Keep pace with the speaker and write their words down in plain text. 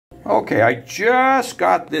Okay, I just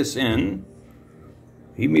got this in,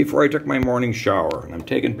 even before I took my morning shower. And I'm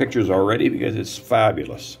taking pictures already because it's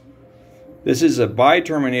fabulous. This is a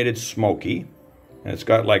biterminated smokey, and it's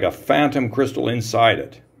got like a phantom crystal inside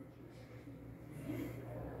it.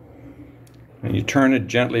 And you turn it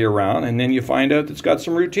gently around, and then you find out it's got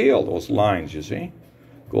some rutile, those lines, you see?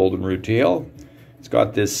 Golden rutile. It's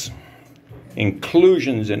got this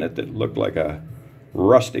inclusions in it that look like a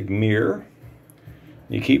rustic mirror.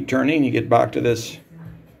 You keep turning, you get back to this.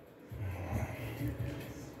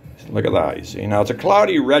 Look at that, you see. Now, it's a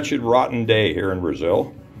cloudy, wretched, rotten day here in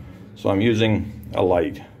Brazil, so I'm using a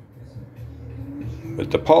light.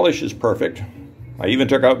 But the polish is perfect. I even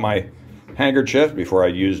took out my handkerchief before I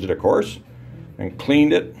used it, of course, and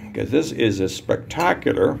cleaned it, because this is a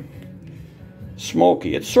spectacular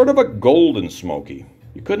smoky. It's sort of a golden smoky.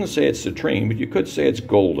 You couldn't say it's citrine, but you could say it's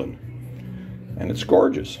golden. And it's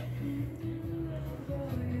gorgeous.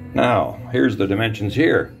 Now, here's the dimensions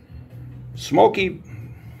here. Smoky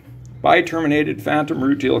biterminated phantom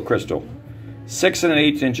rutile crystal. 6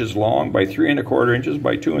 1/8 inches long by 3 1/4 inches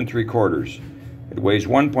by 2 3/4. It weighs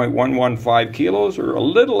 1.115 kilos, or a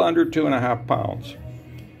little under 2.5 pounds.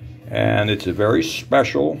 And it's a very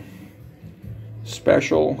special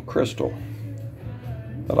crystal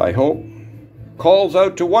that I hope calls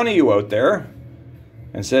out to one of you out there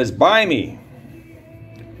and says, buy me.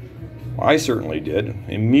 I certainly did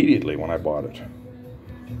immediately when I bought it.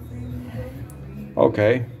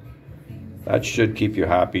 Okay, that should keep you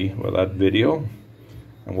happy with that video,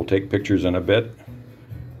 and we'll take pictures in a bit,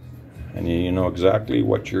 and you know exactly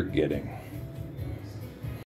what you're getting.